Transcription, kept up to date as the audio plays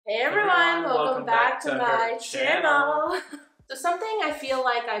Hey everyone, welcome back to my channel. So something I feel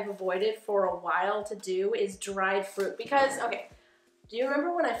like I've avoided for a while to do is dried fruit because, okay, do you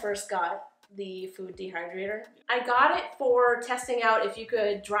remember when I first got the food dehydrator? I got it for testing out if you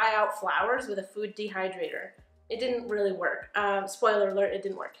could dry out flowers with a food dehydrator. It didn't really work. Spoiler alert, it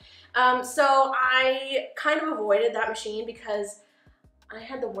didn't work. So I kind of avoided that machine because I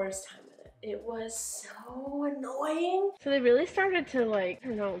had the worst time with it. It was so annoying. So they really started to, like, I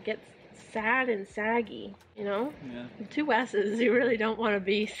don't know, get sad and saggy, you know? Yeah. Two S's, you really don't want to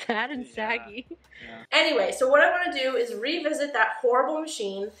be sad and saggy. Yeah. Anyway, so what I want to do is revisit that horrible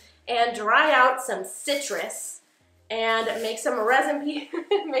machine and dry out some citrus and make some resin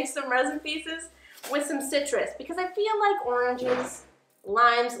pieces with some citrus, because I feel like oranges,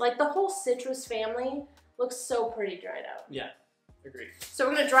 limes, like the whole citrus family looks so pretty dried out. Yeah. Agreed. So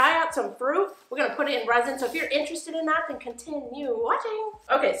we're going to dry out some fruit. We're going to put it in resin. So if you're interested in that, then continue watching.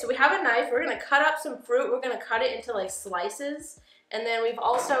 Okay, so we have a knife. We're going to cut up some fruit. We're going to cut it into like slices. And then we've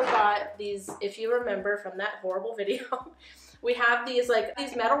also got these, if you remember from that horrible video, we have these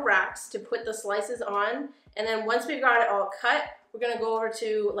metal racks to put the slices on. And then once we've got it all cut, we're going to go over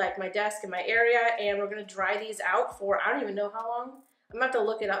to like my desk and my area, and we're going to dry these out for, I don't even know how long. I'm going to have to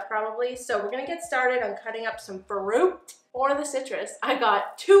look it up probably. So we're going to get started on cutting up some fruit. For the citrus, I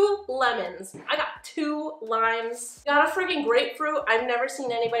got 2 lemons. I got 2 limes. Got a freaking grapefruit. I've never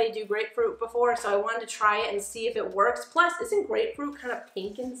seen anybody do grapefruit before, so I wanted to try it and see if it works. Plus, isn't grapefruit kind of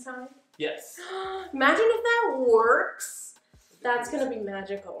pink inside? Yes. Imagine if that works. That's going to be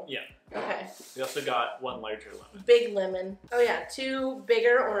magical. Yeah. Okay. We also got 1 larger lemon. Big lemon. Oh yeah, 2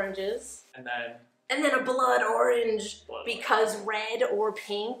 bigger oranges. And then a blood orange because red or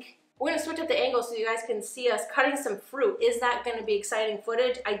pink. We're going to switch up the angle so you guys can see us cutting some fruit. Is that going to be exciting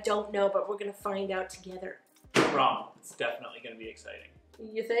footage? I don't know, but we're going to find out together. Wrong. It's definitely going to be exciting.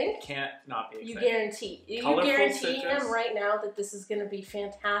 You think? Can't not be exciting. You guarantee. You guarantee them right now that this is going to be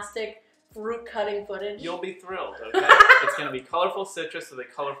fantastic fruit cutting footage? You'll be thrilled, okay? It's going to be colorful citrus with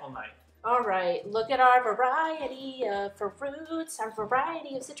a colorful knife. All right. Look at our variety of fruits, our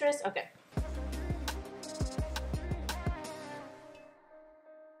variety of citrus. Okay.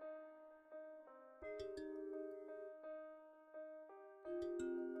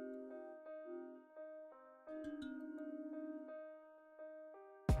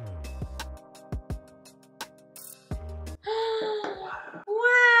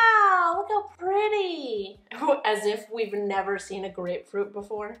 Wow, look how pretty. As if we've never seen a grapefruit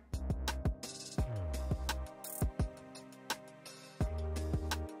before.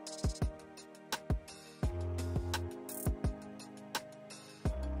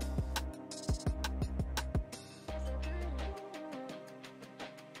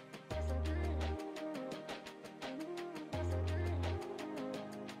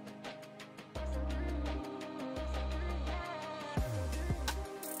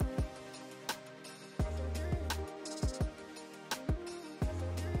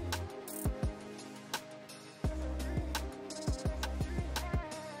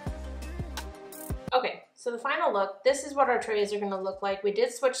 Okay, so the final look, this is what our trays are going to look like. We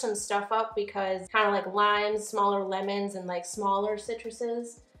did switch some stuff up because kind of like limes, smaller lemons, and like smaller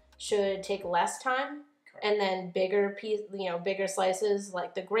citruses should take less time. Correct. And then bigger bigger slices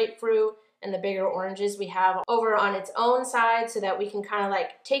like the grapefruit and the bigger oranges we have over on its own side, so that we can kind of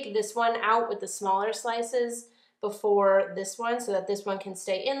like take this one out with the smaller slices before this one, so that this one can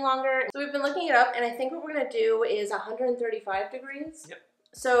stay in longer. So we've been looking it up, and I think what we're going to do is 135 degrees. Yep.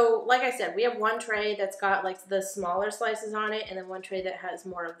 So, like I said, we have one tray that's got like the smaller slices on it, and then one tray that has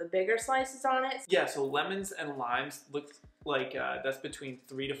more of the bigger slices on it. Yeah, so lemons and limes look like that's between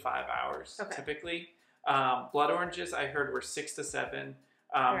 3 to 5 hours typically. Blood oranges, I heard, were 6 to 7,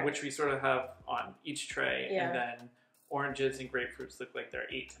 right, which we sort of have on each tray. Yeah. And then oranges and grapefruits look like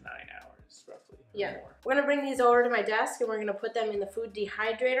they're 8 to 9 hours roughly. Yeah. More. We're going to bring these over to my desk, and we're going to put them in the food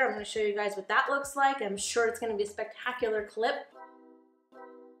dehydrator. I'm going to show you guys what that looks like. I'm sure it's going to be a spectacular clip.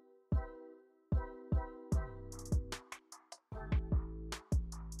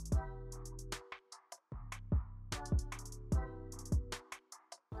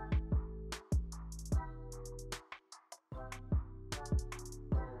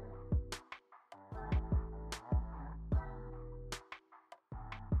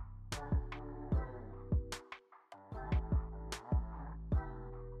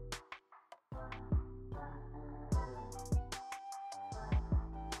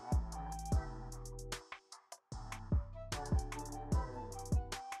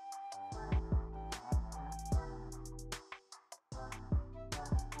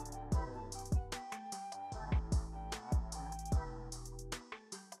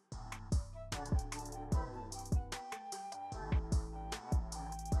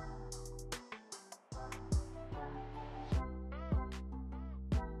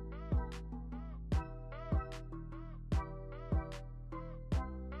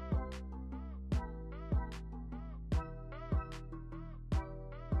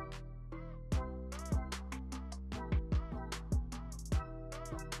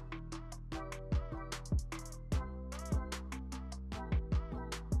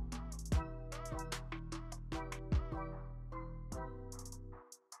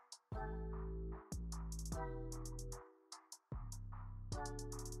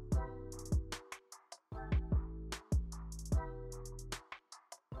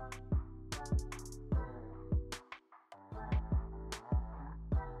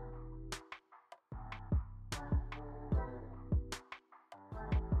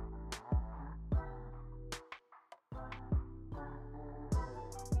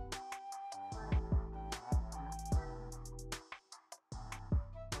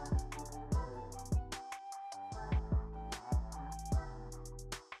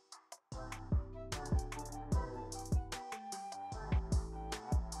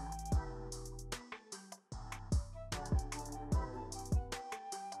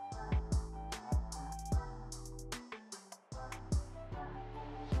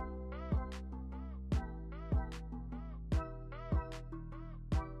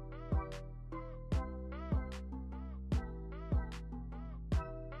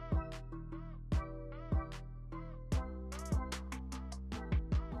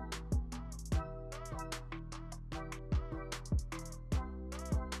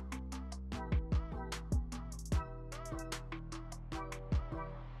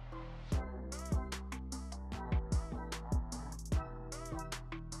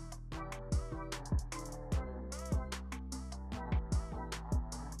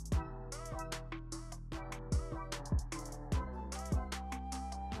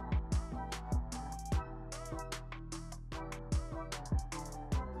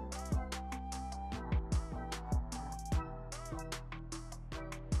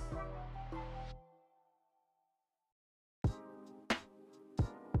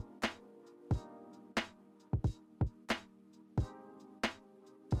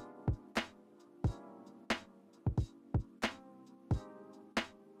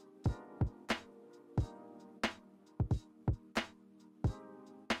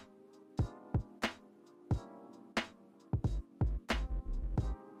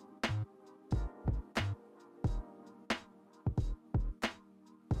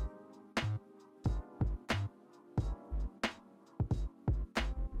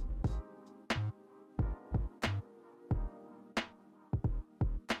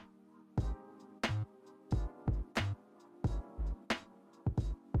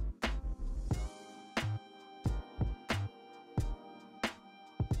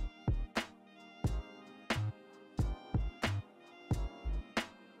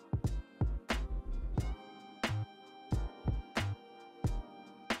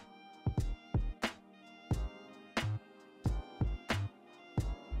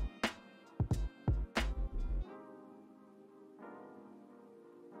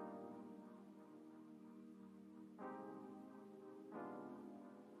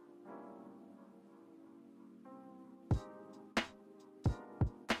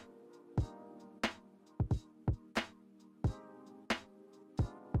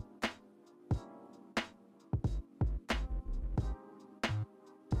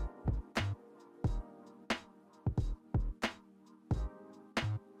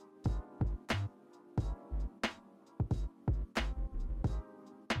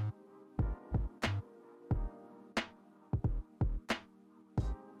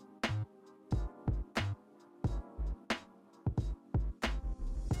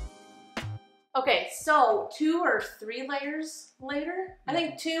 Okay, so 2 or 3 layers later, I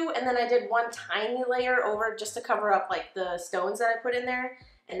think 2, and then I did 1 tiny layer over just to cover up like the stones that I put in there,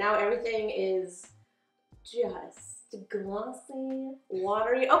 and now everything is just glossy,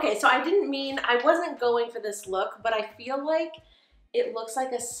 watery. Okay, so I wasn't going for this look, but I feel like it looks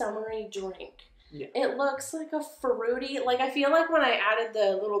like a summery drink. Yeah. It looks like a fruity, like I feel like when I added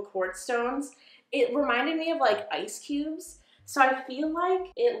the little quartz stones, it reminded me of like ice cubes. So I feel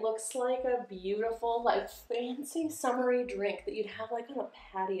like it looks like a beautiful, like fancy summery drink that you'd have like on a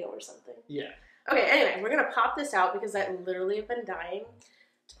patio or something. Yeah. Okay, anyway, we're gonna pop this out because I literally have been dying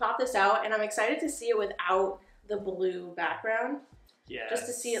to pop this out, and I'm excited to see it without the blue background. Yeah. Just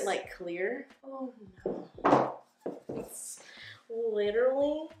to see it like clear. Oh no. It's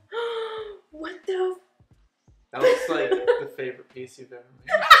literally, what the? That looks like the favorite piece you've ever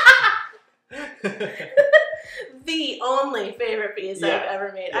made. The only favorite piece I've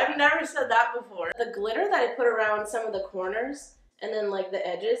ever made. Yeah. I've never said that before. The glitter that I put around some of the corners and then like the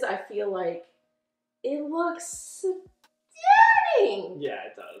edges, I feel like it looks stunning. Yeah,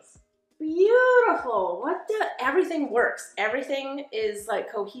 it does. Beautiful. Everything works. Everything is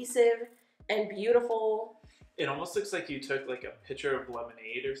like cohesive and beautiful. It almost looks like you took like a pitcher of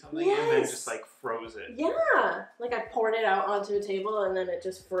lemonade or something and then just like froze it. Yeah. Like I poured it out onto a table and then it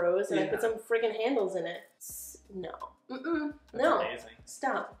just froze and I put some friggin' handles in it. No. Mm-mm. That's no. Amazing.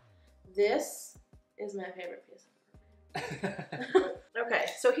 Stop. This is my favorite piece. Okay,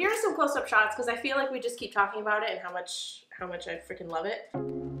 so here are some close-up shots because I feel like we just keep talking about it and how much I freaking love it.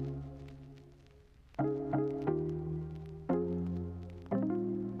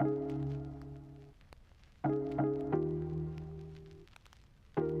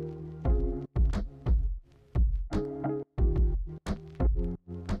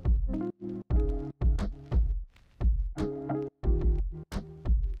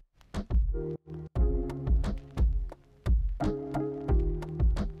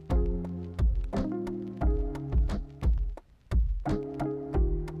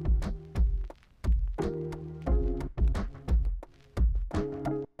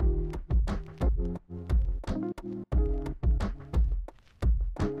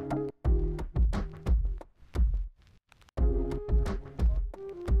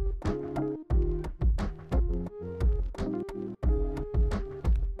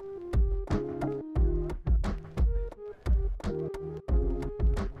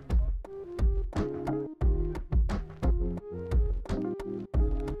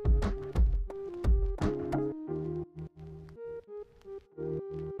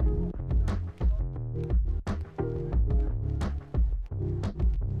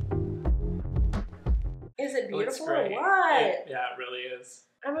 Is it beautiful or what? Yeah, it really is.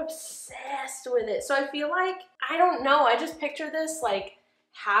 I'm obsessed with it. So I feel like, I don't know, I just picture this like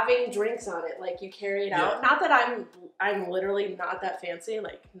having drinks on it, like you carry it out. Not that I'm literally not that fancy,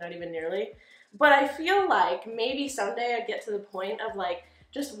 like not even nearly. But I feel like maybe someday I get to the point of like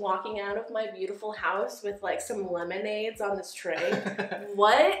just walking out of my beautiful house with like some lemonades on this tray.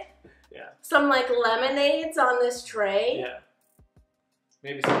 What? Yeah. Some like lemonades on this tray. Yeah.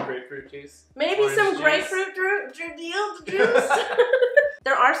 Maybe some grapefruit juice. Maybe Orange some juice. grapefruit juice.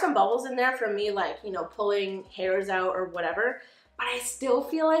 There are some bubbles in there from me, like, you know, pulling hairs out or whatever. But I still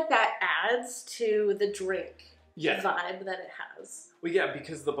feel like that adds to the drink vibe that it has. Well, yeah,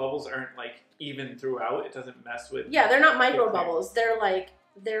 because the bubbles aren't like even throughout. It doesn't mess with. Yeah, they're not micro bubbles. They're like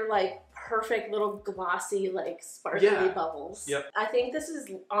perfect little glossy, like sparkly bubbles. Yep. I think this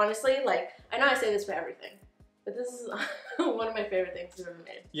is honestly like, I know I say this for everything, but this is one of my favorite things I've ever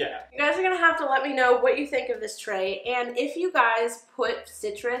made. Yeah. You guys are going to have to let me know what you think of this tray. And if you guys put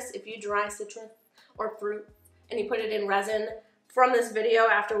citrus, if you dry citrus or fruit, and you put it in resin from this video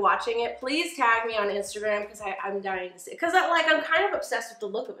after watching it, please tag me on Instagram because I'm dying to see it. Because I'm kind of obsessed with the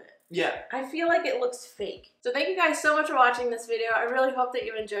look of it. Yeah. I feel like it looks fake. So thank you guys so much for watching this video. I really hope that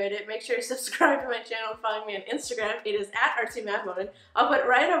you enjoyed it. Make sure you subscribe to my channel and follow me on Instagram. It is @Artsymadwoman. I'll put it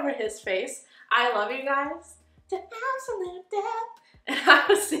right over his face. I love you guys. To absolute depth. And I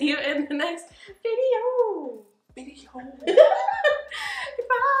will see you in the next video. Bye.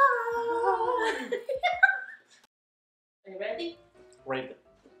 Are you ready? Ready.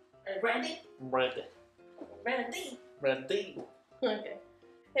 Are you ready? Ready. Ready. Ready. Okay.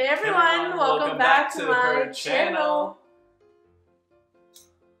 Hey everyone, welcome back to my channel.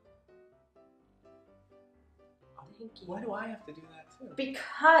 Thank you. Why do I have to do that too?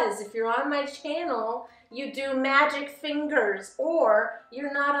 Because if you're on my channel, you do magic fingers, or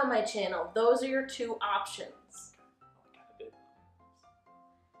you're not on my channel. Those are your two options.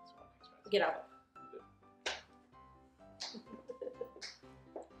 Get out.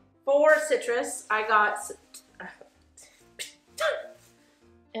 For citrus, I got...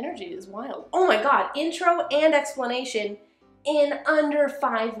 Energy is wild. Oh my god, intro and explanation in under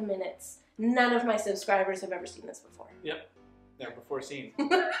 5 minutes. None of my subscribers have ever seen this before. Yep. Never before seen.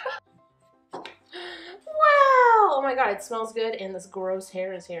 Wow! Oh my god, it smells good and this gross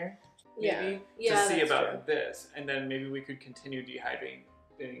hair is here. Maybe yeah, to see about true. this, and then maybe we could continue dehydrating.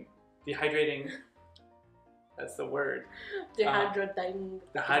 That's the word. Dehydrating.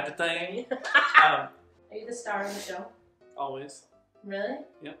 Dehydrating. Are you the star of the show? Always. Really?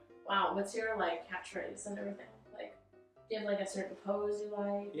 Yep. Wow, what's your like catchphrase and everything? Like, do you have like a certain pose you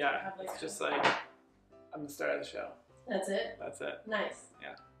like? Yeah, have, like, it's just like, I'm the star of the show. That's it? That's it. Nice.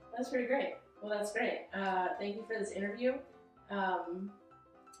 Yeah. That's pretty great. Well, that's great. Thank you for this interview.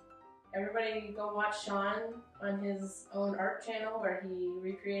 Everybody go watch Sean on his own art channel where he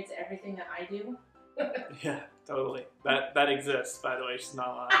recreates everything that I do. Yeah, totally. That exists, by the way. She's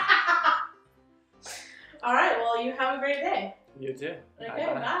not lying. All right, well, you have a great day. You too. Okay,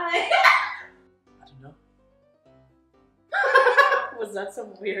 bye. I don't know. Was that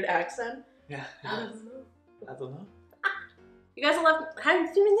some weird accent? Yeah. I don't know. I don't know. You guys have left. How you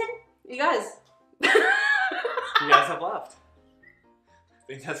doing then? You guys. You guys have left. I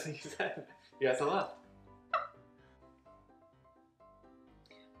think that's what you said. You guys have left.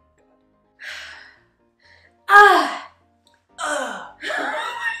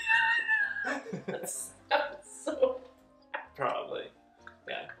 That's so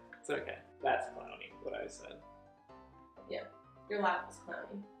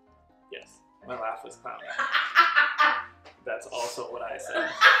Yes, my laugh was clowny. That's also what I said.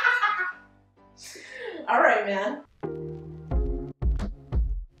 All right, man.